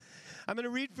I'm going to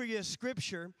read for you a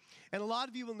scripture, and a lot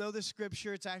of you will know this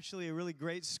scripture. It's actually a really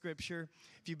great scripture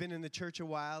if you've been in the church a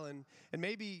while, and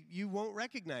maybe you won't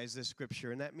recognize this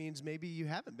scripture, and that means maybe you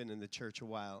haven't been in the church a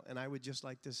while. And I would just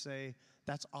like to say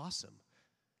that's awesome,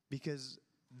 because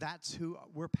that's who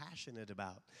we're passionate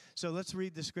about. So let's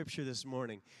read the scripture this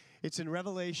morning. It's in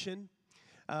Revelation.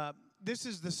 This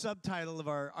is the subtitle of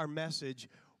our message.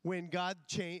 When God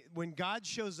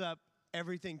shows up,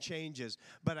 everything changes.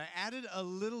 But I added a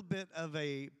little bit of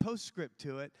a postscript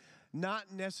to it,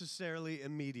 not necessarily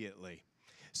immediately.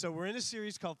 So we're in a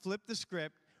series called Flip the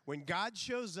Script. When God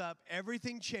shows up,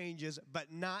 everything changes, but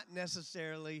not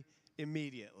necessarily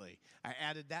immediately. I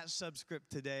added that subscript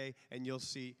today, and you'll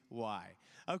see why.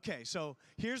 Okay, so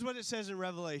here's what it says in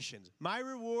Revelation. My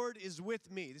reward is with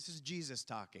me. This is Jesus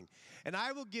talking. And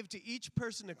I will give to each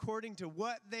person according to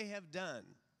what they have done.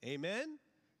 Amen?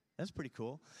 That's pretty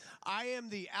cool. I am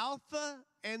the Alpha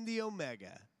and the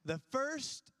Omega, the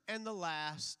first and the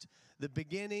last, the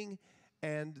beginning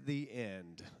and the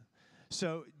end.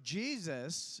 So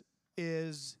Jesus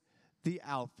is the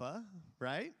Alpha,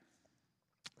 right?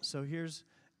 So here's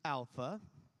Alpha.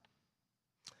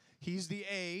 He's the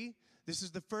A. This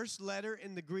is the first letter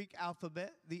in the Greek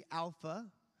alphabet, the Alpha.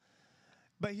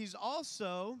 But he's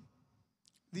also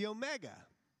the Omega.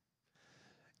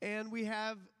 And we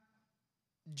have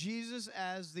Jesus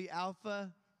as the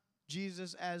Alpha,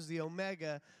 Jesus as the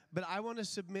Omega, but I want to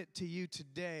submit to you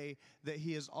today that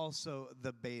he is also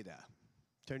the Beta.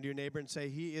 Turn to your neighbor and say,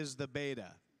 he is the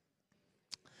Beta.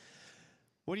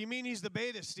 What do you mean he's the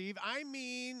Beta, Steve? I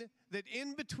mean that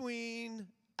in between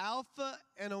Alpha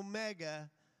and Omega,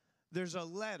 there's a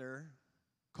letter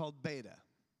called Beta.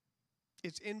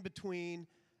 It's in between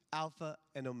Alpha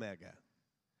and Omega.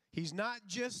 He's not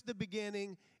just the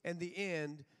beginning and the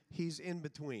end, he's in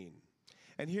between.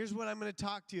 And here's what I'm going to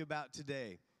talk to you about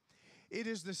today. It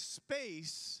is the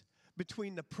space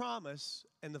between the promise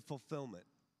and the fulfillment.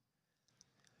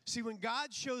 See, when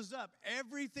God shows up,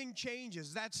 everything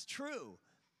changes. That's true,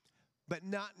 but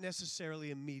not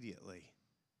necessarily immediately.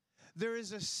 There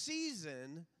is a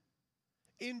season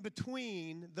in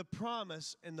between the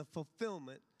promise and the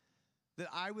fulfillment that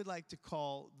I would like to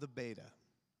call the Beta.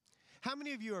 How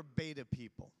many of you are Beta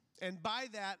people? And by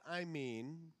that, I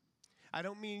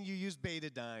don't mean you use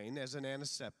betadine as an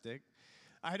antiseptic.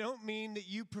 I don't mean that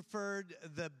you preferred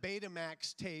the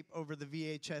Betamax tape over the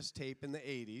VHS tape in the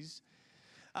 80s.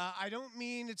 I don't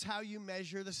mean it's how you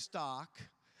measure the stock.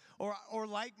 Or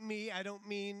like me, I don't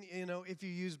mean, if you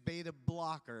use beta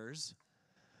blockers.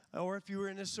 Or if you were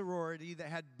in a sorority that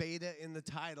had beta in the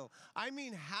title. I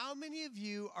mean, how many of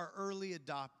you are early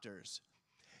adopters?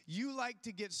 You like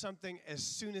to get something as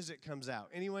soon as it comes out.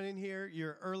 Anyone in here,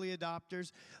 you're early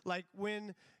adopters? Like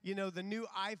when, the new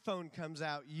iPhone comes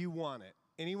out, you want it.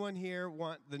 Anyone here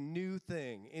want the new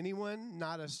thing? Anyone?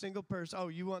 Not a single person. Oh,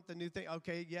 you want the new thing?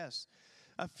 Okay, yes.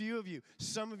 A few of you.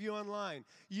 Some of you online.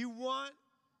 You want,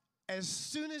 as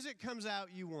soon as it comes out,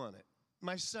 you want it.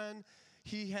 My son,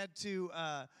 he had to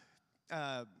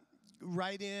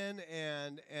write in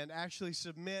and actually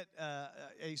submit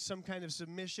some kind of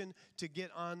submission to get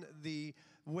on the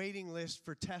waiting list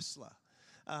for Tesla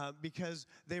because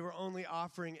they were only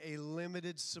offering a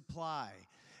limited supply.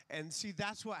 And see,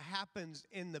 that's what happens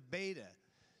in the beta.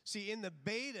 See, in the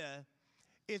beta,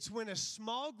 it's when a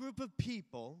small group of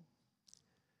people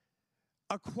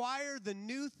acquire the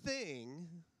new thing,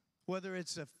 whether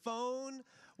it's a phone,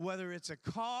 whether it's a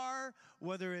car,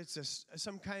 whether it's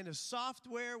some kind of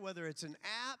software, whether it's an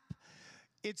app,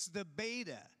 it's the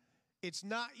beta. It's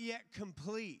not yet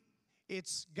complete.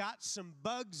 It's got some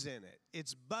bugs in it.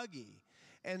 It's buggy.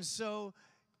 And so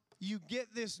you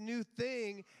get this new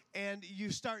thing and you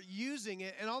start using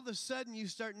it, and all of a sudden you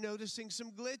start noticing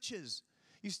some glitches.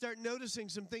 You start noticing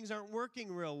some things aren't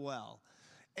working real well.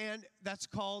 And that's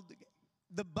called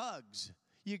the bugs.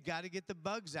 You got to get the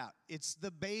bugs out. It's the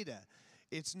beta.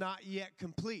 It's not yet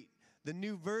complete. The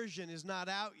new version is not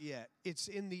out yet. It's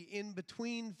in the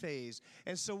in-between phase.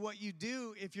 And so what you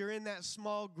do if you're in that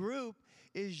small group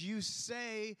is you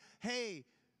say, hey,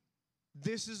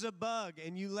 this is a bug,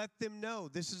 and you let them know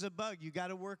this is a bug. You got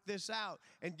to work this out.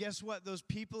 And guess what? Those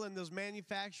people in those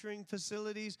manufacturing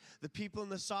facilities, the people in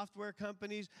the software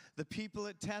companies, the people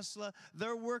at Tesla,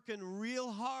 they're working real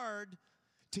hard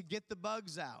to get the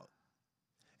bugs out.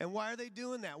 And why are they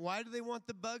doing that? Why do they want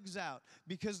the bugs out?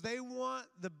 Because they want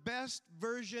the best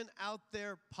version out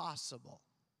there possible.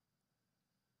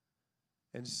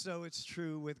 And so it's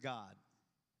true with God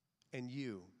and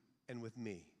you and with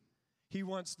me. He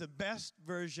wants the best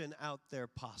version out there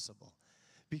possible.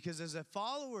 Because as a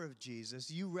follower of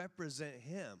Jesus, you represent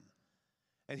him.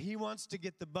 And he wants to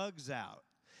get the bugs out.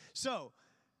 So,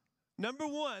 number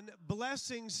one,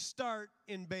 blessings start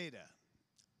in Beta.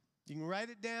 You can write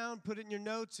it down, put it in your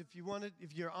notes. If you want it,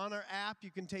 if you're on our app,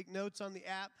 you can take notes on the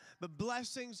app. But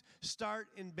blessings start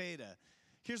in Beta.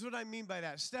 Here's what I mean by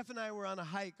that. Steph and I were on a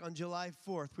hike on July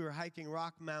 4th. We were hiking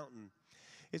Rock Mountain.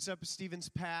 It's up Stevens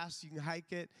Pass. You can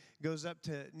hike it. It goes up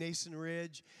to Nason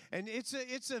Ridge. And it's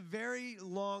a very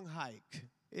long hike.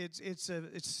 It's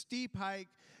a steep hike.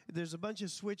 There's a bunch of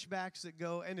switchbacks that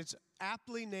go, and it's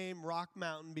aptly named Rock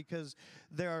Mountain because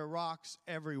there are rocks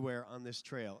everywhere on this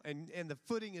trail. And the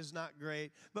footing is not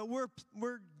great, but we're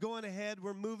going ahead.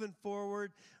 We're moving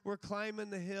forward. We're climbing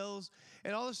the hills.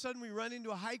 And all of a sudden, we run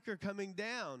into a hiker coming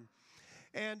down.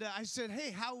 And I said,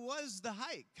 hey, how was the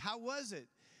hike? How was it?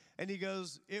 And he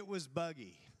goes, it was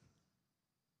buggy.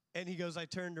 And he goes, I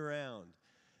turned around.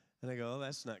 And I go, oh,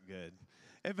 that's not good.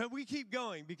 But we keep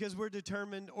going because we're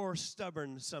determined or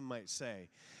stubborn, some might say.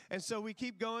 And so we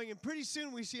keep going, and pretty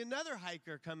soon we see another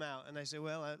hiker come out. And I say,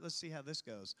 well, let's see how this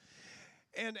goes.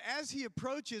 And as he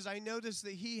approaches, I notice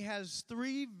that he has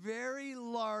 3 very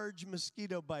large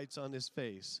mosquito bites on his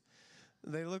face.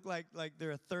 They look like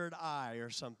they're a third eye or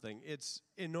something. It's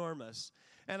enormous.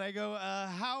 And I go,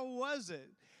 how was it?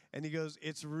 And he goes,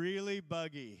 it's really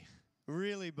buggy,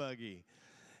 really buggy.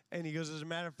 And he goes, as a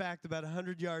matter of fact, about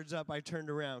 100 yards up, I turned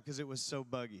around because it was so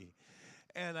buggy.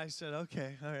 And I said,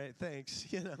 okay, all right, thanks.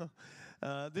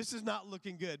 This is not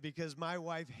looking good because my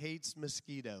wife hates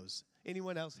mosquitoes.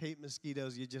 Anyone else hate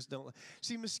mosquitoes? You just don't.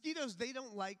 See, mosquitoes, they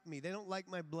don't like me. They don't like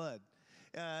my blood.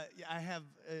 I have,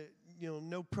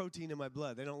 no protein in my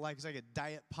blood. They don't like, it's like a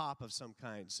diet pop of some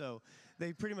kind. So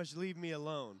they pretty much leave me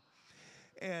alone.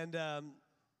 And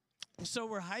so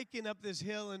we're hiking up this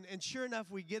hill, and sure enough,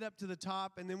 we get up to the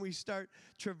top, and then we start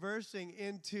traversing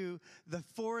into the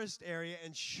forest area,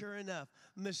 and sure enough,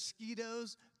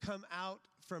 mosquitoes come out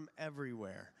from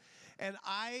everywhere. And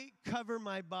I cover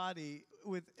my body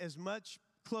with as much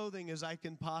clothing as I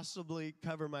can possibly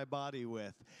cover my body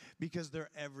with because they're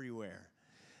everywhere.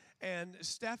 And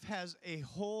Steph has a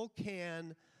whole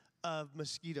can of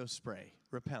mosquito spray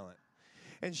repellent.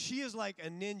 And she is like a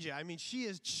ninja. I mean,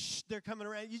 they're coming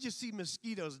around. You just see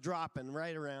mosquitoes dropping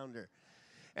right around her.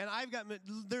 And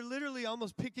they're literally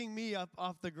almost picking me up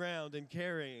off the ground and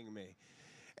carrying me.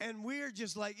 And we're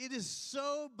just like, it is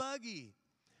so buggy.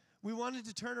 We wanted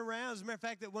to turn around. As a matter of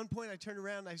fact, at one point I turned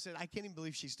around and I said, I can't even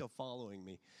believe she's still following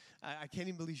me. I can't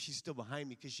even believe she's still behind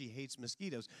me because she hates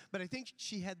mosquitoes. But I think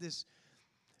she had this,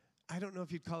 I don't know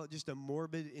if you'd call it just a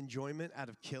morbid enjoyment out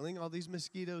of killing all these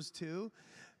mosquitoes too.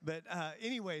 But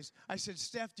anyways, I said,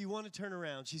 Steph, do you want to turn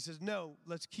around? She says, no,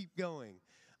 let's keep going.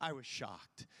 I was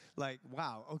shocked. Like,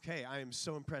 wow, okay, I am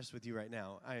so impressed with you right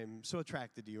now. I am so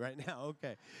attracted to you right now.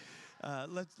 Okay,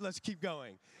 let's keep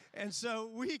going. And so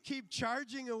we keep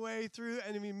charging away through,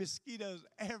 and I mean, mosquitoes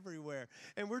everywhere.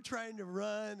 And we're trying to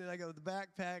run, and I got the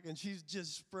backpack, and she's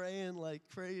just spraying like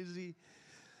crazy.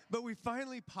 But we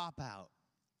finally pop out.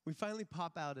 We finally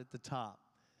pop out at the top.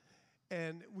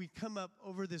 And we come up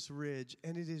over this ridge,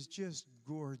 and it is just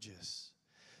gorgeous.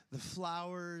 The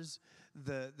flowers,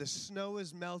 the snow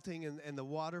is melting, and the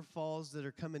waterfalls that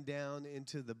are coming down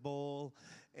into the bowl.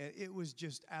 And it was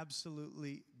just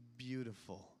absolutely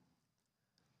beautiful.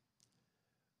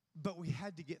 But we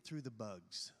had to get through the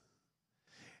bugs.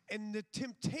 And the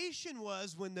temptation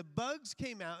was, when the bugs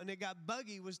came out and it got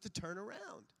buggy, was to turn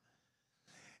around.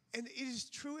 And it is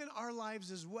true in our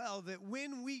lives as well, that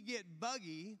when we get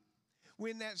buggy,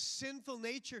 when that sinful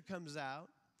nature comes out,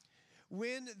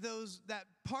 when that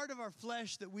part of our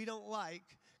flesh that we don't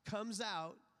like comes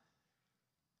out,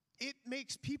 it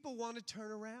makes people want to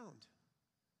turn around.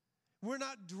 We're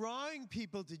not drawing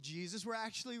people to Jesus, we're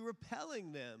actually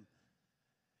repelling them.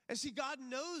 And see, God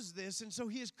knows this, and so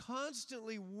He is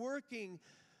constantly working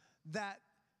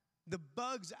the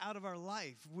bugs out of our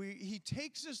life. He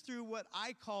takes us through what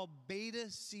I call beta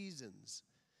seasons.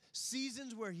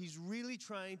 Seasons where He's really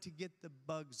trying to get the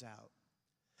bugs out.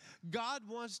 God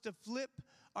wants to flip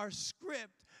our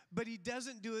script, but He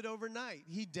doesn't do it overnight.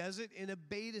 He does it in a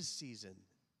beta season.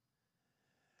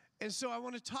 And so I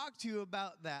want to talk to you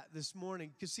about that this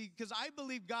morning. Because I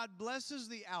believe God blesses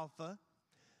the alpha.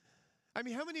 I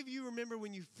mean, how many of you remember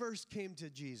when you first came to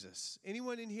Jesus?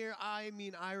 Anyone in here? I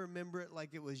mean, I remember it like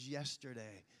it was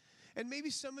yesterday. And maybe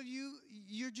some of you,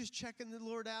 you're just checking the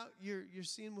Lord out. You're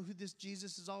seeing who this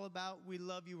Jesus is all about. We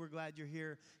love you. We're glad you're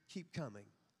here. Keep coming.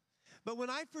 But when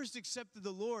I first accepted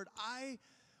the Lord,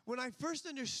 when I first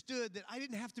understood that I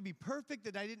didn't have to be perfect,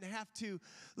 that I didn't have to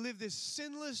live this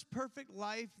sinless, perfect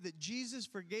life, that Jesus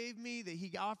forgave me, that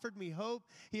He offered me hope,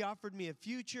 He offered me a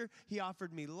future, He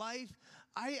offered me life,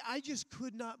 I just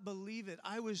could not believe it.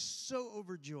 I was so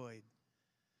overjoyed.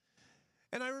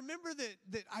 And I remember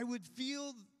that I would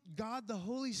feel God, the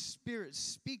Holy Spirit,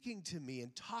 speaking to me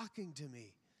and talking to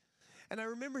me. And I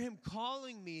remember him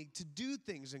calling me to do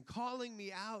things and calling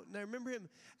me out. And I remember him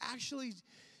actually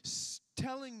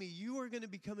telling me, you are going to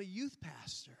become a youth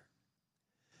pastor.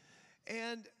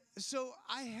 And so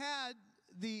I had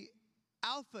the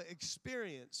Alpha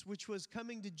experience, which was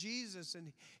coming to Jesus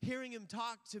and hearing him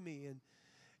talk to me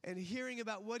and hearing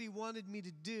about what he wanted me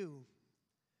to do.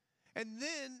 And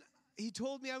then he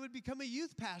told me I would become a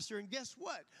youth pastor. And guess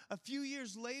what? A few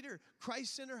years later,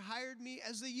 Christ Center hired me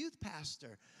as the youth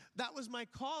pastor. That was my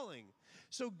calling.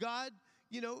 So God,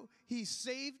 he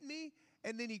saved me,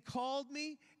 and then he called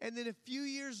me, and then a few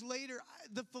years later,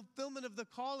 the fulfillment of the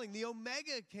calling, the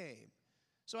Omega, came.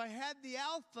 So I had the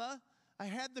Alpha, I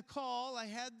had the call, I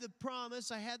had the promise,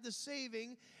 I had the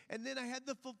saving, and then I had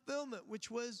the fulfillment,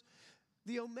 which was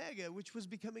the Omega, which was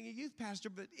becoming a youth pastor.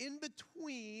 But in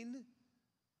between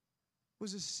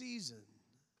was a season,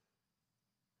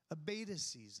 a beta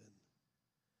season,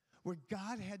 where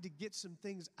God had to get some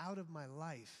things out of my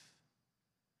life.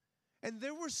 And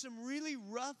there were some really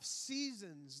rough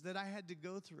seasons that I had to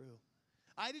go through.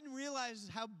 I didn't realize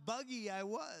how buggy I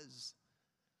was.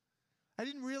 I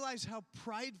didn't realize how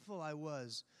prideful I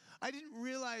was. I didn't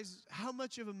realize how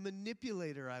much of a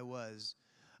manipulator I was.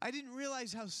 I didn't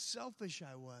realize how selfish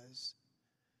I was.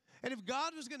 And if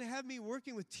God was going to have me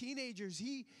working with teenagers,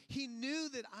 he knew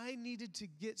that I needed to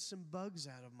get some bugs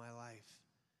out of my life.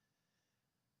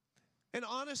 And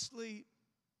honestly,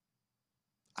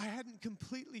 I hadn't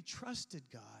completely trusted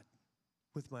God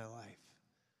with my life.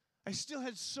 I still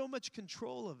had so much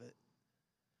control of it.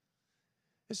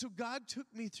 And so God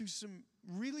took me through some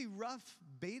really rough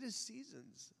beta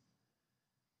seasons.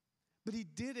 But he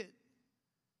did it.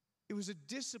 It was a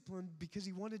discipline because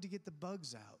he wanted to get the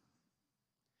bugs out.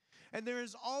 And there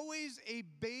is always a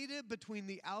beta between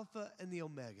the Alpha and the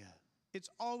Omega. It's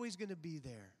always going to be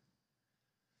there.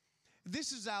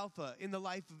 This is Alpha in the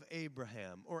life of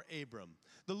Abraham, or Abram.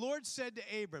 The Lord said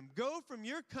to Abram, go from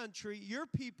your country, your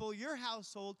people, your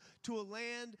household, to a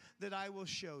land that I will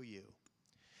show you.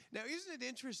 Now, isn't it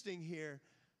interesting here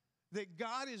that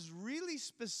God is really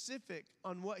specific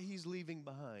on what he's leaving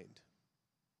behind?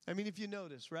 I mean, if you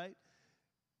notice, right?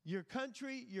 Your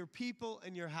country, your people,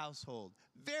 and your household.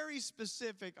 Very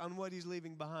specific on what he's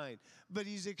leaving behind. But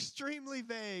he's extremely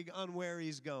vague on where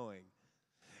he's going.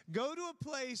 Go to a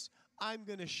place I'm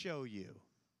going to show you.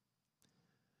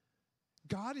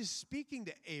 God is speaking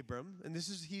to Abram, and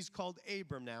he's called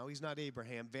Abram now. He's not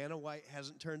Abraham. Vanna White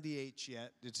hasn't turned the H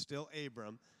yet. It's still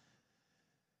Abram.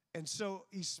 And so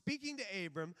he's speaking to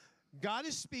Abram. God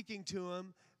is speaking to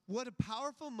him. What a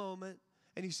powerful moment.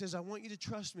 And he says, I want you to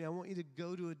trust me. I want you to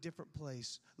go to a different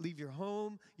place. Leave your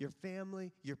home, your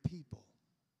family, your people.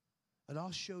 And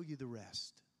I'll show you the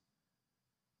rest.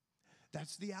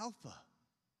 That's the Alpha.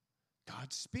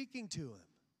 God's speaking to him.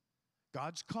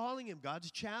 God's calling him.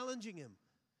 God's challenging him.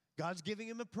 God's giving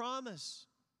him a promise.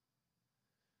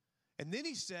 And then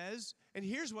he says, and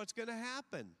here's what's going to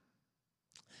happen.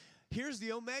 Here's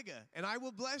the Omega, and I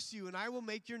will bless you, and I will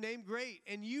make your name great,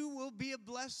 and you will be a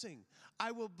blessing.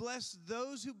 I will bless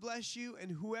those who bless you, and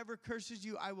whoever curses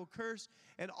you, I will curse,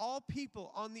 and all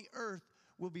people on the earth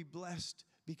will be blessed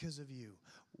because of you.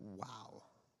 Wow,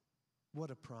 what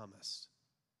a promise.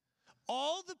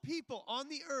 All the people on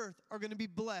the earth are going to be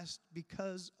blessed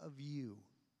because of you.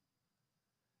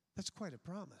 That's quite a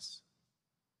promise.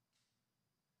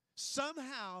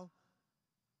 Somehow,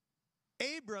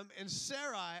 Abram and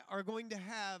Sarai are going to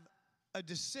have a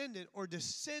descendant or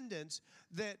descendants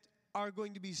that are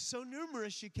going to be so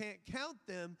numerous you can't count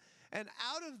them. And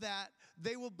out of that,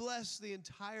 they will bless the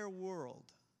entire world.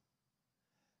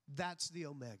 That's the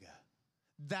Omega.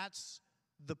 That's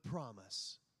the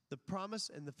promise. The promise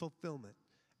and the fulfillment.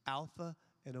 Alpha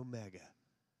and Omega.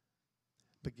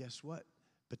 But guess what?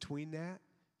 Between that,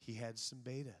 he had some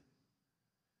beta.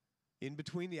 In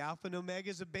between the Alpha and Omega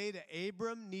is a beta.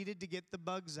 Abram needed to get the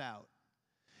bugs out.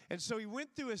 And so he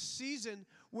went through a season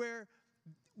where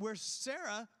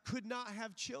Sarah could not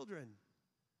have children.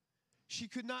 She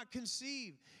could not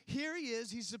conceive. Here he is.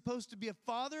 He's supposed to be a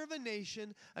father of a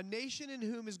nation in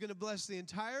whom is going to bless the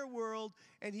entire world,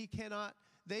 and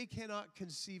they cannot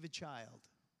conceive a child.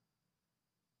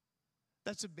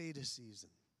 That's a beta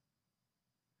season.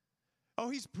 Oh,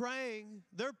 he's praying,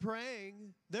 they're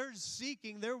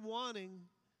seeking, they're wanting,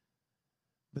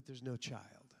 but there's no child.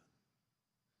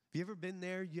 Have you ever been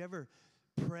there? You ever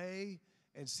pray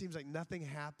and it seems like nothing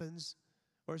happens?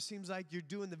 Or it seems like you're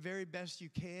doing the very best you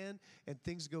can and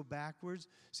things go backwards?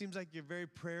 Seems like your very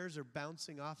prayers are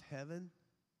bouncing off heaven?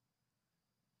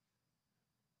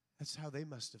 That's how they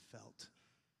must have felt.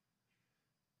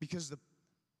 Because the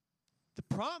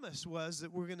promise was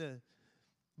that we're going to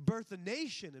birth a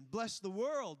nation and bless the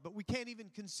world, but we can't even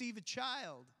conceive a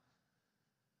child.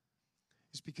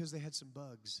 It's because they had some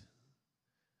bugs.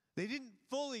 They didn't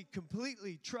fully,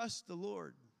 completely trust the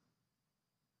Lord.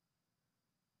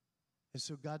 And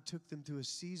so God took them through a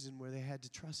season where they had to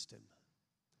trust Him.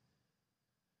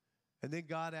 And then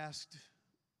God asked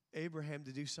Abraham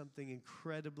to do something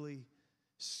incredibly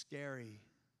scary.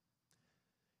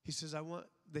 He says,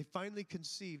 they finally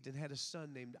conceived and had a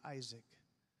son named Isaac.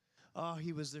 Oh,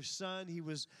 he was their son. He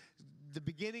was the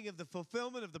beginning of the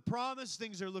fulfillment of the promise.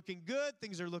 Things are looking good.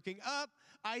 Things are looking up.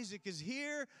 Isaac is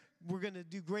here. We're going to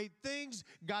do great things.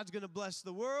 God's going to bless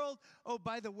the world. Oh,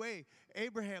 by the way,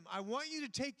 Abraham, I want you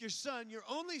to take your son, your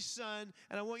only son,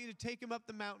 and I want you to take him up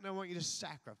the mountain. I want you to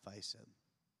sacrifice him.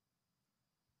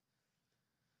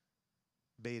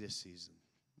 Beta season.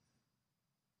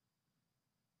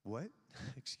 What?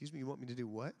 Excuse me, you want me to do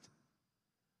what?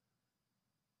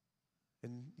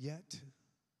 And yet,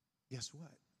 guess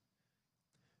what?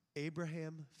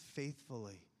 Abraham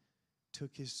faithfully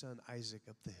took his son Isaac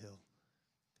up the hill.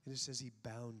 And it says he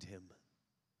bound him.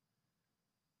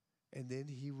 And then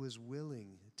he was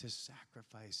willing to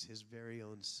sacrifice his very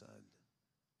own son.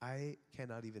 I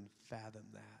cannot even fathom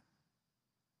that.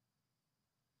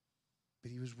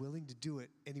 But he was willing to do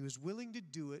it. And he was willing to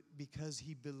do it because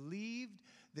he believed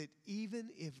that even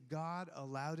if God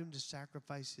allowed him to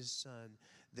sacrifice his son,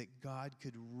 that God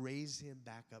could raise him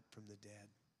back up from the dead.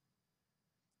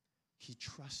 He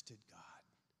trusted God.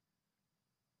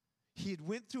 He had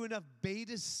went through enough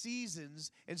beta seasons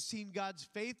and seen God's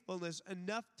faithfulness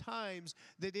enough times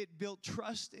that it built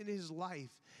trust in his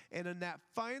life. And in that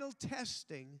final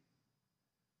testing,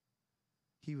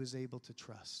 he was able to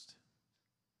trust.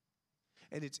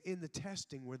 And it's in the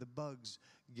testing where the bugs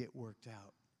get worked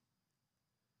out.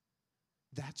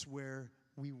 That's where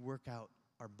we work out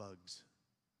our bugs.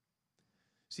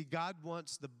 See, God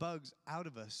wants the bugs out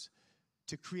of us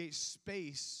to create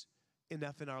space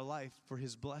enough in our life for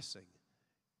His blessing.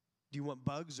 Do you want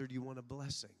bugs or do you want a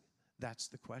blessing? That's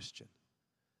the question.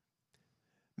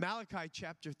 Malachi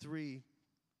chapter 3,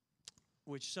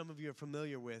 which some of you are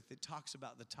familiar with, it talks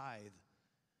about the tithe.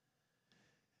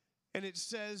 And it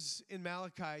says in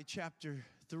Malachi chapter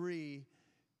 3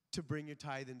 to bring your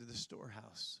tithe into the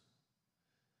storehouse.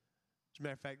 As a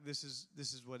matter of fact, this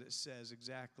is what it says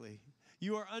exactly.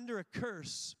 You are under a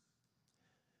curse,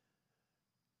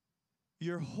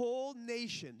 your whole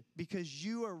nation, because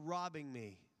you are robbing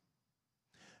me.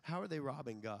 How are they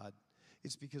robbing God?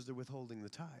 It's because they're withholding the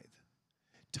tithe.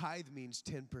 Tithe means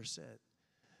 10%.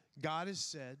 God has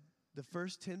said, the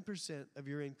first 10% of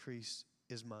your increase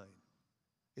is mine.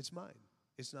 It's mine.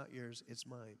 It's not yours. It's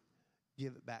mine.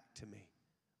 Give it back to me.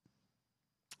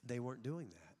 They weren't doing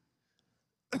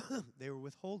that. They were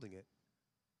withholding it.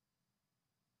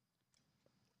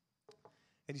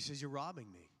 And he says, you're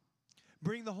robbing me.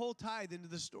 Bring the whole tithe into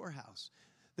the storehouse,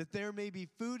 that there may be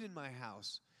food in my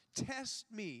house. Test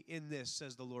me in this,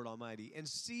 says the Lord Almighty, and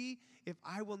see if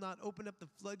I will not open up the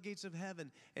floodgates of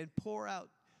heaven and pour out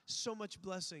so much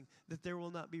blessing that there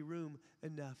will not be room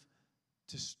enough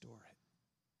to store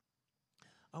it.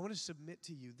 I want to submit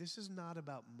to you, this is not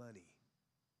about money.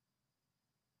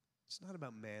 It's not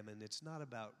about mammon. It's not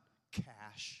about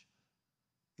cash.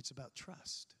 It's about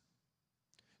trust.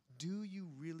 Do you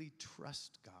really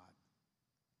trust God?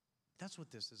 That's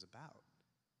what this is about.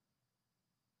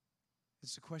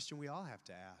 It's a question we all have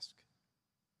to ask.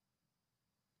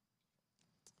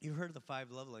 You've heard of the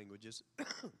 5 love languages,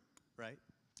 right?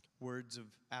 Words of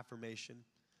affirmation,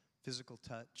 physical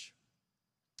touch,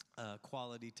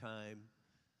 quality time,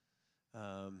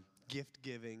 gift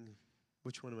giving.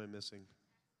 Which one am I missing?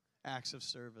 Acts of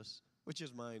service, which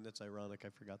is mine. That's ironic. I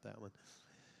forgot that one.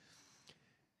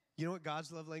 You know what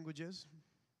God's love language is?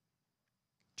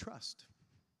 Trust.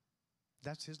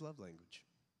 That's His love language.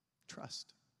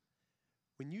 Trust.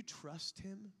 When you trust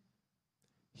Him,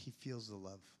 He feels the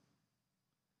love.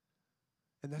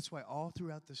 And that's why all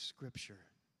throughout the Scripture,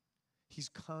 He's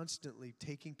constantly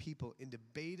taking people into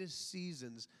beta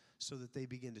seasons so that they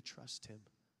begin to trust Him.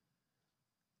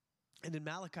 And in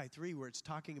Malachi 3, where it's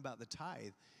talking about the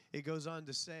tithe, it goes on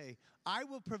to say, I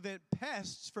will prevent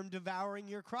pests from devouring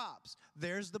your crops.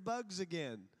 There's the bugs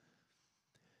again.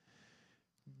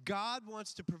 God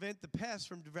wants to prevent the pests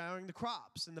from devouring the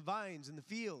crops and the vines and the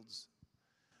fields.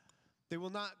 They will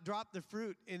not drop their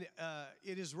fruit, and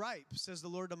it is ripe, says the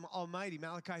Lord Almighty,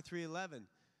 Malachi 3:11.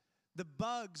 The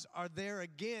bugs are there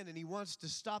again, and He wants to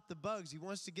stop the bugs. He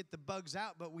wants to get the bugs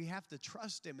out, but we have to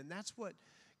trust Him, and that's what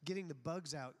getting the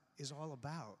bugs out is all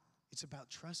about. It's about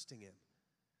trusting Him.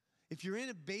 If you're in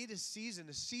a beta season,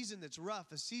 a season that's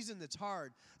rough, a season that's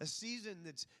hard, a season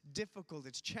that's difficult,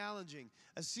 it's challenging,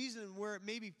 a season where it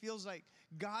maybe feels like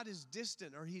God is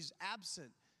distant or he's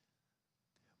absent,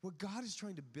 what God is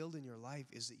trying to build in your life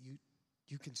is that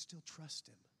you can still trust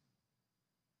him.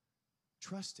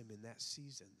 Trust him in that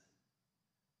season.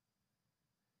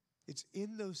 It's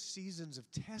in those seasons of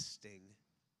testing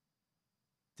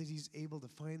that he's able to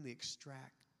finally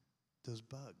extract those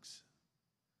bugs.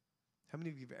 How many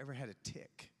of you have ever had a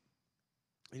tick?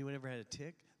 Anyone ever had a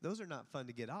tick? Those are not fun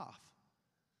to get off,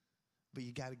 but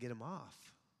you got to get them off.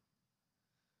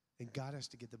 And God has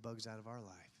to get the bugs out of our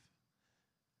life.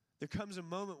 There comes a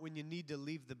moment when you need to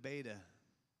leave the beta.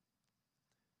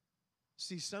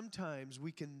 See, sometimes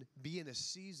we can be in a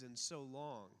season so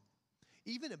long,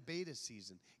 even a beta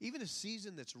season, even a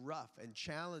season that's rough and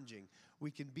challenging, we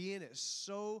can be in it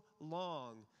so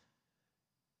long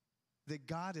that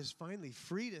God has finally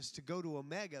freed us to go to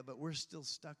Omega, but we're still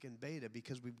stuck in beta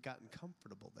because we've gotten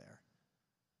comfortable there.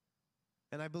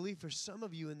 And I believe for some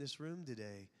of you in this room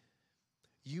today,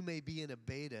 you may be in a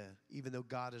beta even though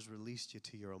God has released you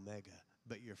to your Omega,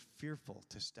 but you're fearful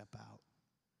to step out.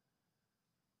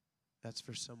 That's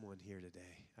for someone here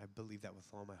today. I believe that with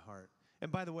all my heart.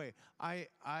 And by the way,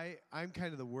 I'm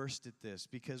kind of the worst at this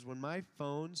because when my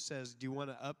phone says, do you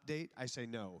want to update? I say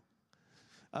no.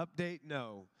 Update,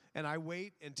 no. And I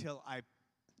wait until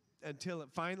it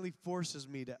finally forces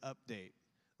me to update.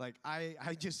 Like I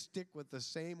just stick with the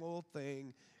same old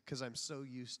thing because I'm so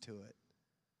used to it.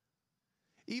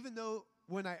 Even though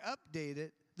when I update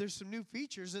it, there's some new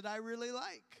features that I really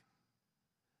like.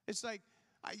 It's like,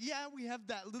 yeah, we have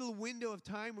that little window of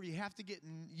time where you have to get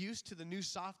used to the new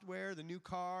software, the new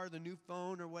car, the new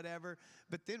phone or whatever.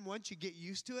 But then once you get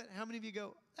used to it, how many of you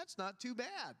go, that's not too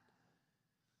bad?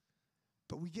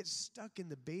 But we get stuck in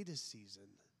the beta season,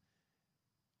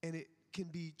 and it can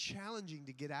be challenging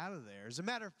to get out of there. As a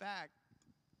matter of fact,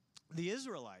 the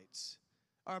Israelites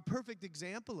are a perfect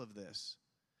example of this.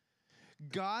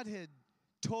 God had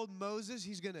told Moses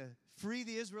he's going to free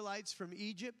the Israelites from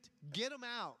Egypt, get them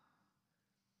out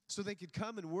so they could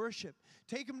come and worship,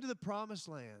 take them to the promised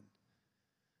land.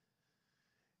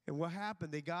 And what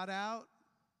happened? They got out.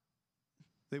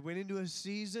 They went into a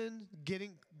season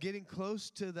getting close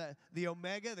to the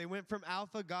Omega. They went from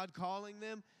Alpha, God calling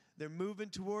them. They're moving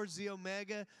towards the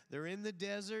Omega. They're in the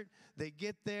desert. They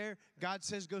get there. God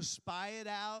says, go spy it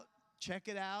out. Check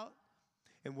it out.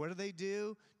 And what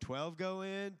do? 12 go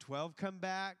in. 12 come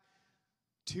back.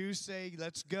 2 say,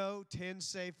 let's go. 10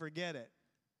 say, forget it.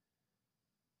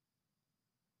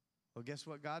 Well, guess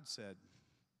what God said?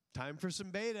 Time for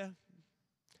some beta.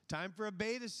 Time for a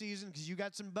beta season because you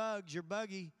got some bugs. You're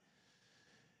buggy.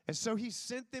 And so he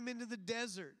sent them into the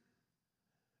desert.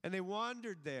 And they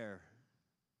wandered there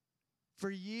for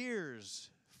years,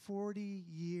 40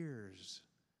 years,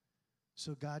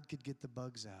 so God could get the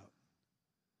bugs out.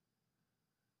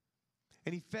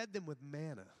 And he fed them with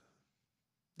manna.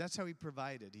 That's how he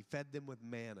provided. He fed them with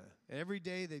manna. Every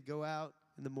day they'd go out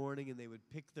in the morning and they would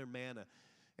pick their manna.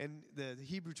 And the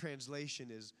Hebrew translation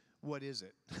is, what is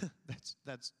it?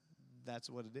 That's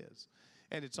what it is.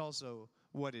 And it's also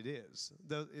what it is.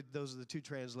 Those are the two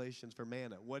translations for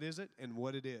manna. What is it and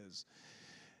what it is.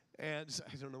 And so,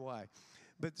 I don't know why.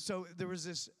 But so there was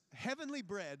this heavenly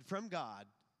bread from God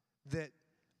that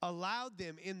allowed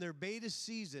them in their beta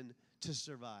season to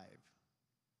survive.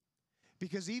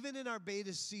 Because even in our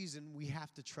beta season, we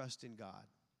have to trust in God.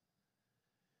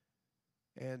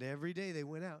 And every day they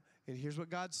went out. And here's what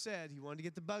God said. He wanted to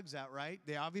get the bugs out, right?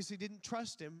 They obviously didn't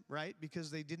trust him, right?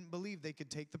 Because they didn't believe they could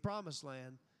take the promised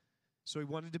land. So he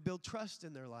wanted to build trust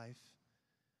in their life.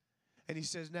 And he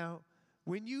says, now,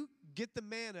 when you get the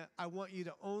manna, I want you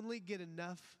to only get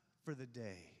enough for the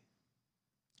day.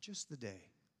 Just the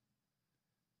day.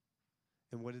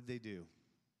 And what did they do?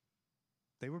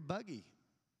 They were buggy.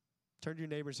 Turn to your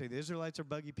neighbor and say, the Israelites are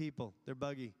buggy people. They're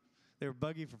buggy. They were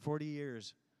buggy for 40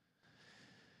 years.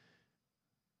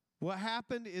 What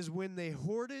happened is when they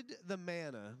hoarded the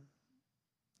manna,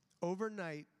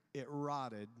 overnight it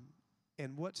rotted,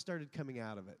 and what started coming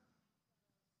out of it?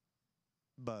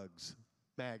 Bugs,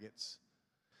 maggots.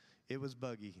 It was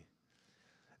buggy.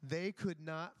 They could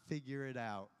not figure it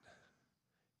out.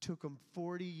 Took them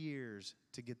 40 years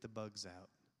to get the bugs out.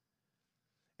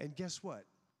 And guess what?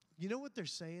 You know what they're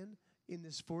saying in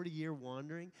this 40-year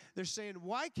wandering? They're saying,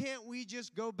 why can't we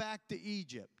just go back to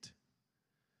Egypt?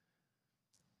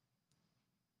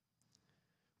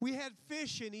 We had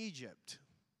fish in Egypt.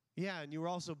 Yeah, and you were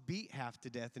also beat half to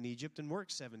death in Egypt and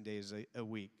worked 7 days a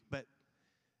week. But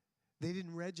they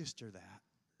didn't register that.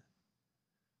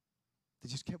 They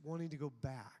just kept wanting to go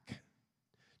back,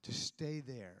 to stay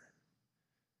there.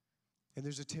 And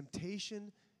there's a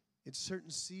temptation in certain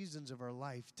seasons of our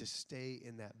life to stay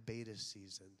in that beta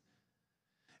season.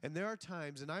 And there are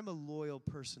times, and I'm a loyal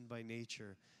person by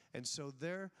nature, and so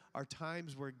there are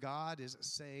times where God is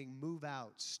saying, move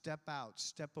out, step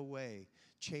away,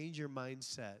 change your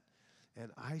mindset.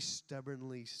 And I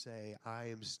stubbornly say, I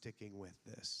am sticking with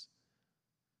this.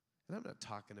 And I'm not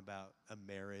talking about a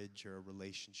marriage or a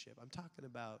relationship. I'm talking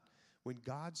about when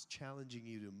God's challenging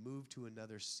you to move to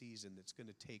another season that's going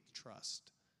to take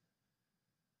trust.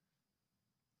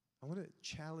 I want to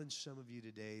challenge some of you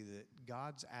today that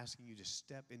God's asking you to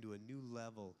step into a new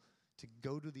level, to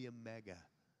go to the omega.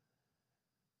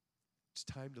 It's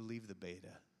time to leave the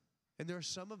beta. And there are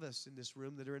some of us in this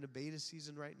room that are in a beta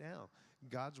season right now.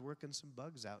 God's working some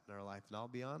bugs out in our life, and I'll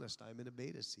be honest, I'm in a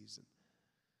beta season.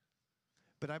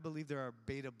 But I believe there are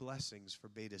beta blessings for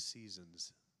beta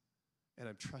seasons, and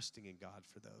I'm trusting in God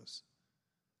for those.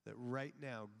 That right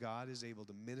now, God is able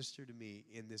to minister to me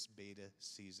in this beta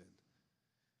season.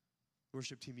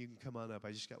 Worship team, you can come on up.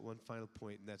 I just got one final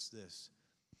point, and that's this.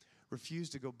 Refuse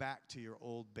to go back to your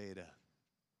old beta.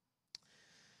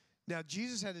 Now,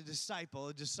 Jesus had a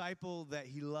disciple that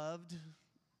he loved,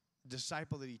 a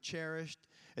disciple that he cherished,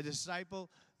 a disciple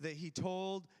that he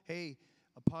told, hey,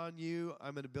 upon you,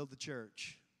 I'm going to build the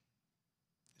church.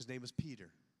 His name was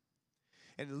Peter.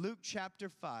 And in Luke chapter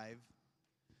 5,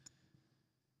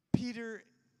 Peter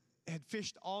had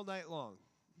fished all night long.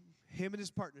 Him and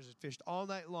his partners had fished all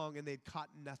night long, and they'd caught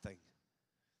nothing.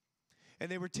 And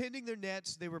they were tending their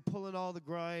nets. They were pulling all the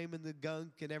grime and the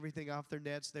gunk and everything off their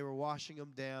nets. They were washing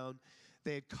them down.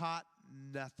 They had caught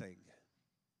nothing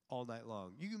all night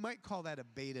long. You might call that a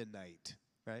beta night,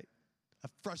 right? A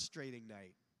frustrating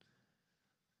night.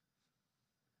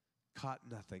 Caught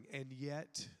nothing. And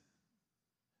yet,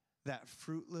 that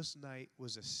fruitless night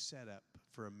was a setup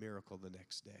for a miracle the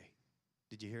next day.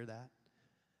 Did you hear that?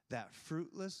 That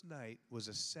fruitless night was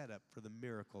a setup for the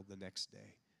miracle the next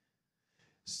day.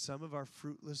 Some of our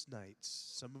fruitless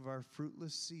nights, some of our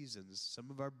fruitless seasons,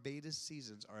 some of our beta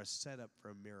seasons are a setup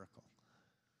for a miracle.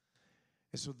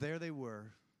 And so there they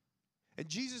were. And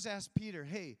Jesus asked Peter,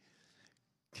 hey,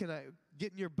 can I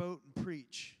get in your boat and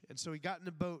preach? And so he got in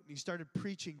the boat and he started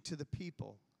preaching to the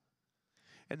people.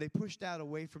 And they pushed out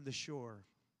away from the shore.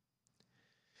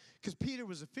 Because Peter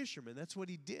was a fisherman. That's what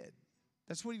he did.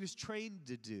 That's what he was trained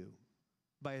to do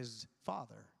by his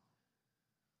father.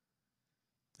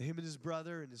 Him and his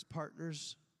brother and his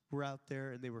partners were out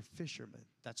there, and they were fishermen.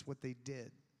 That's what they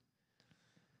did.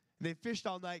 And they fished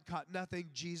all night, caught nothing.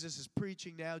 Jesus is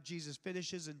preaching now. Jesus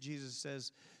finishes, and Jesus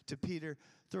says to Peter,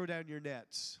 throw down your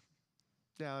nets.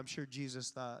 Now, I'm sure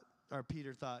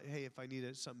Peter thought, hey, if I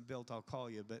need something built, I'll call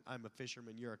you, but I'm a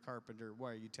fisherman, you're a carpenter.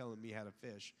 Why are you telling me how to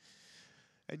fish?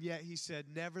 And yet he said,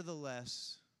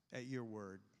 nevertheless, at your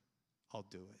word, I'll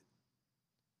do it.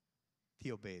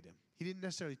 He obeyed him. He didn't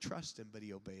necessarily trust him, but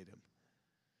he obeyed him.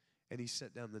 And he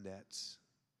set down the nets.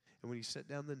 And when he set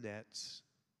down the nets,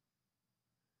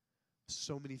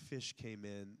 so many fish came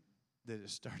in that it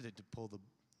started to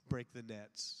break the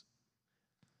nets.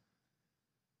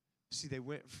 See, they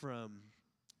went from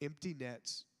empty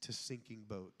nets to sinking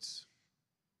boats.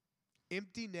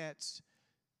 Empty nets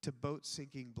to boat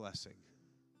sinking blessing.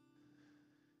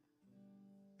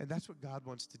 And that's what God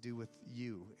wants to do with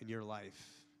you in your life.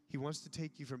 He wants to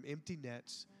take you from empty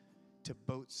nets to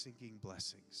boat-sinking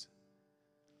blessings.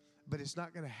 But it's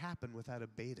not going to happen without a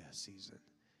beta season.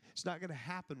 It's not going to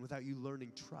happen without you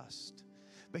learning trust.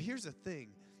 But here's the thing.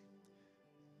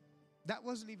 That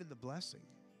wasn't even the blessing.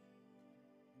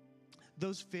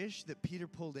 Those fish that Peter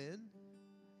pulled in,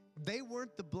 they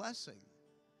weren't the blessing.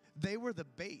 They were the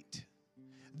bait.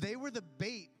 They were the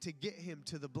bait to get him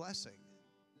to the blessing.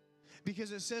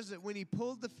 Because it says that when he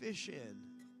pulled the fish in,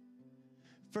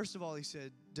 first of all, he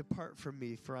said, depart from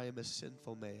me, for I am a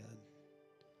sinful man.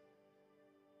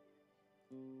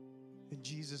 And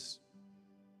Jesus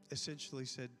essentially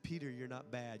said, Peter, you're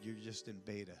not bad. You're just in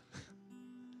beta.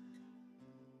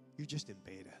 You're just in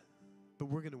beta. But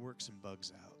we're going to work some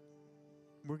bugs out.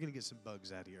 We're going to get some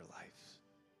bugs out of your life.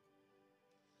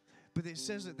 But it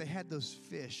says that they had those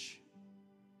fish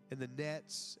and the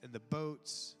nets and the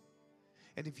boats.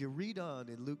 And if you read on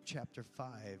in Luke chapter 5,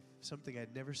 something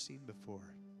I'd never seen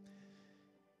before,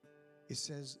 it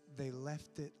says they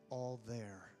left it all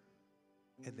there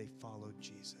and they followed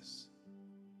Jesus.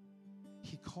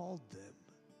 He called them.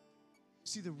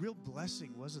 See, the real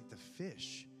blessing wasn't the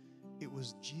fish. It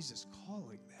was Jesus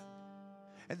calling them.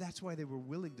 And that's why they were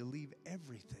willing to leave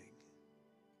everything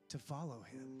to follow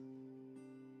him.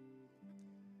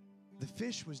 The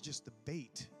fish was just the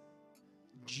bait.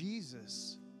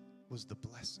 Jesus was the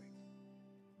blessing.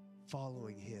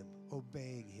 following him,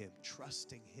 obeying him,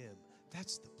 trusting him.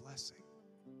 That's the blessing.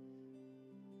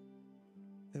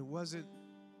 It wasn't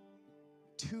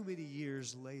too many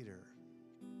years later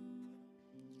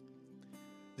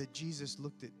that Jesus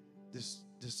looked at this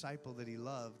disciple that he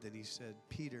loved and he said,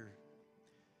 Peter,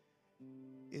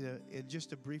 in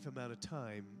just a brief amount of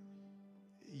time,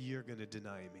 you're going to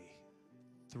deny me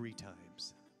 3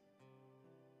 times.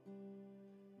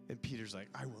 And Peter's like,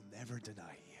 I will never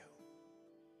deny you.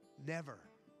 Never.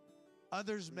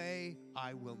 Others may,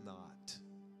 I will not.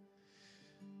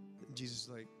 And Jesus is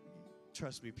like,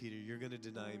 trust me, Peter, you're going to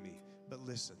deny me. But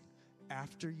listen,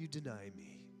 after you deny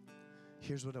me,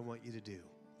 here's what I want you to do.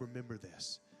 Remember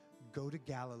this. Go to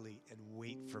Galilee and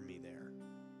wait for me there.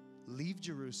 Leave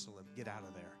Jerusalem. Get out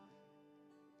of there.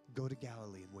 Go to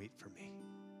Galilee and wait for me.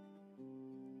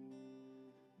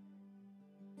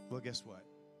 Well, guess what?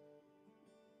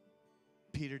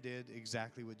 Peter did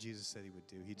exactly what Jesus said he would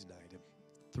do. He denied him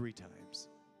 3 times.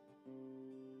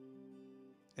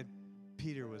 And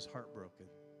Peter was heartbroken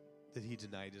that he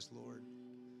denied his Lord.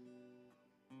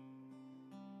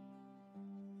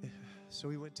 So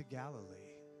he went to Galilee.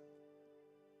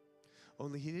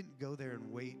 Only he didn't go there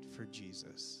and wait for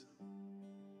Jesus.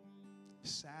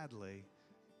 Sadly,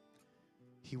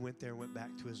 he went there and went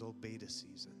back to his old beta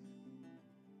season.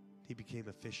 He became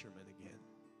a fisherman again.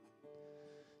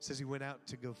 It says he went out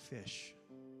to go fish.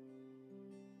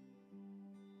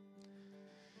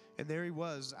 And there he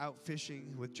was out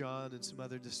fishing with John and some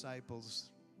other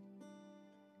disciples.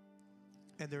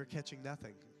 And they were catching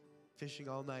nothing. Fishing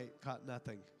all night, caught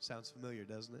nothing. Sounds familiar,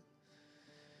 doesn't it?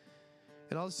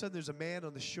 And all of a sudden there's a man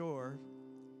on the shore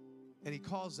and he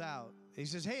calls out. And he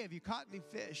says, hey, have you caught any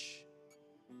fish?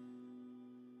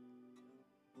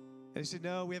 And he said,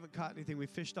 no, we haven't caught anything. We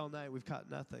fished all night. We've caught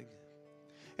nothing.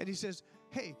 And he says,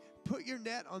 hey, put your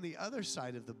net on the other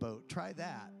side of the boat. Try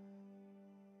that.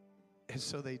 And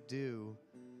so they do.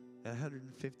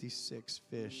 156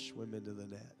 fish swim into the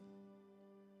net.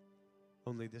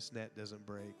 Only this net doesn't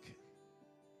break.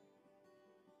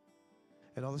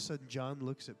 And all of a sudden, John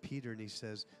looks at Peter and he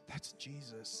says, that's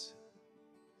Jesus.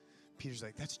 Peter's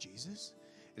like, that's Jesus?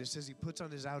 And it says he puts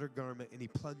on his outer garment and he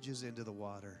plunges into the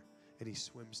water and he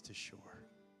swims to shore.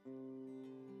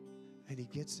 And he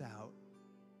gets out.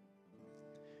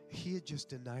 He had just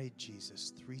denied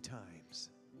Jesus 3 times.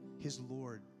 His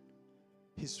Lord,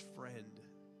 his friend,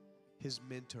 his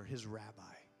mentor, his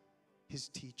rabbi, his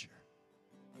teacher.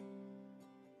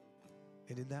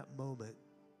 And in that moment,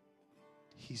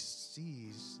 he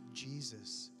sees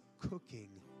Jesus cooking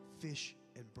fish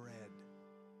and bread.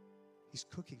 He's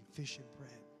cooking fish and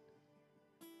bread.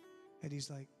 And he's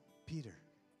like, Peter,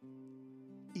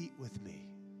 eat with me.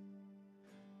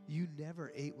 You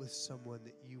never ate with someone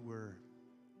that you were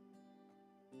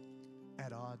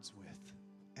at odds with,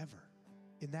 ever.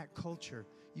 In that culture,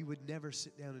 you would never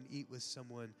sit down and eat with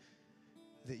someone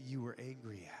that you were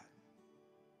angry at.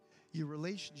 Your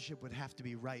relationship would have to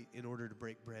be right in order to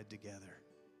break bread together.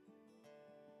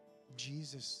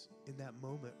 Jesus, in that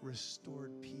moment,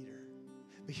 restored Peter.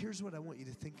 But here's what I want you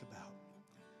to think about.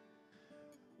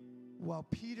 While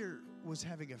Peter was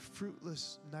having a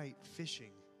fruitless night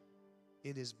fishing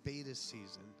in his beta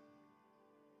season,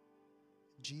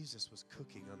 Jesus was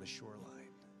cooking on the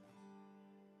shoreline.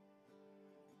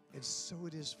 And so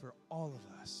it is for all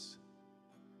of us.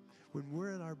 When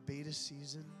we're in our beta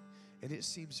season, and it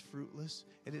seems fruitless,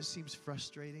 and it seems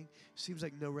frustrating, seems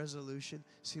like no resolution,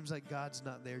 seems like God's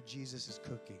not there, Jesus is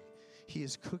cooking. He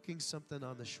is cooking something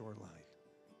on the shoreline.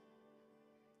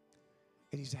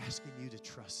 And he's asking you to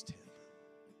trust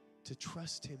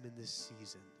him in this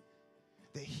season,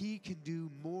 that he can do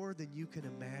more than you can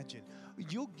imagine.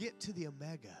 You'll get to the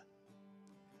omega,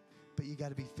 but you got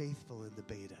to be faithful in the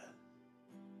beta.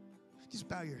 Just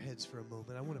bow your heads for a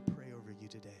moment. I want to pray over you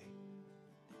today.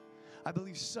 I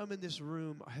believe some in this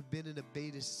room have been in a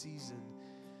beta season,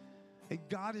 and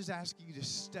God is asking you to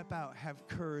step out, have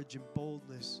courage and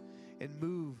boldness, and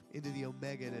move into the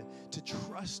omega, to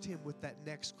trust him with that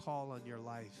next call on your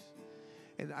life.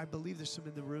 And I believe there's some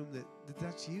in the room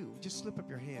that's you. Just slip up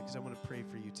your hand because I want to pray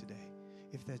for you today,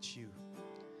 if that's you.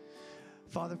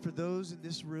 Father, for those in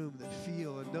this room that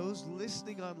feel, and those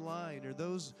listening online, or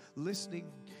those listening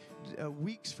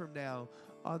weeks from now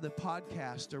on the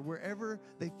podcast, or wherever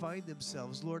they find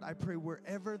themselves, Lord, I pray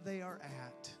wherever they are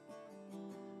at,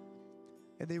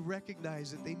 and they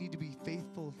recognize that they need to be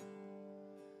faithful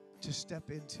to step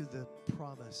into the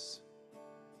promise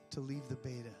to leave the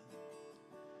beta.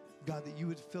 God, that you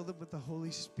would fill them with the Holy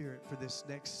Spirit for this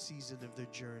next season of their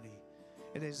journey.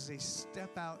 And as they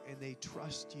step out and they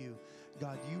trust you,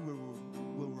 God, you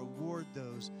will reward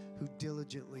those who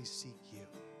diligently seek you.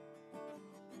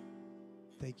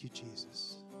 Thank you,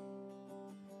 Jesus.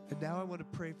 And now I want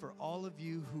to pray for all of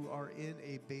you who are in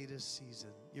a beta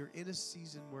season. You're in a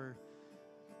season where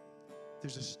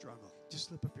there's a struggle. Just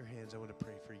slip up your hands. I want to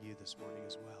pray for you this morning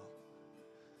as well.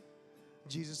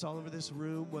 Jesus, all over this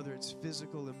room, whether it's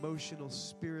physical, emotional,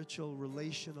 spiritual,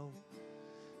 relational,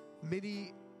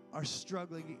 many are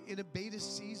struggling in a beta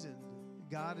season,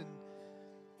 God,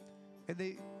 and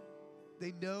they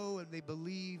know and they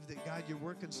believe that, God, you're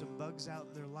working some bugs out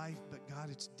in their life, but God,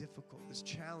 it's difficult, it's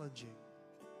challenging.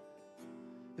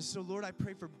 And so, Lord, I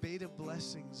pray for beta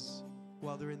blessings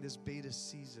while they're in this beta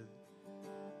season,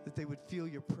 that they would feel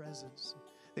your presence.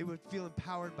 They would feel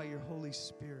empowered by your Holy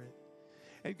Spirit.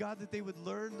 And God, that they would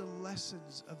learn the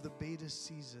lessons of the beta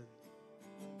season.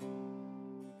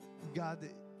 God,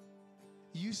 that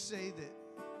you say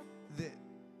that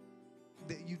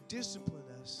you discipline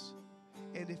us.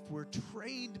 And if we're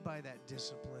trained by that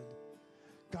discipline,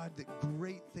 God, that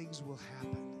great things will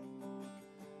happen.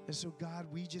 And so, God,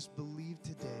 we just believe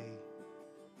today,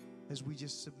 as we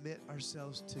just submit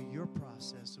ourselves to your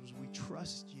process, as we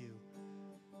trust you,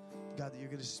 God, that you're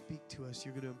going to speak to us,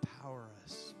 you're going to empower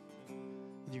us,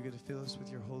 and you're going to fill us with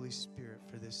your Holy Spirit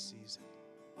for this season.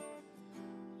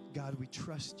 God, we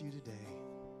trust you today.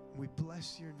 We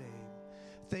bless your name.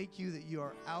 Thank you that you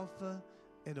are Alpha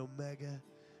and Omega,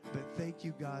 but thank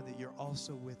you, God, that you're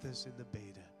also with us in the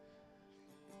beta,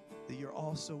 that you're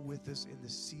also with us in the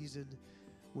season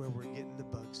where we're getting the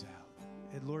bugs out.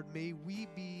 And Lord, may we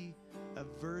be a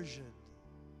version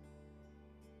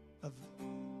of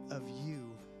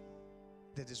you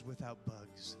that is without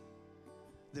bugs,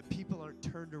 that people aren't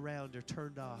turned around or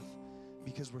turned off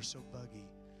because we're so buggy.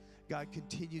 God,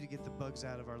 continue to get the bugs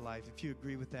out of our life. If you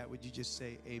agree with that, would you just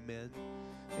say amen?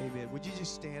 Amen. Would you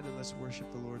just stand and let's worship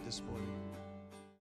the Lord this morning?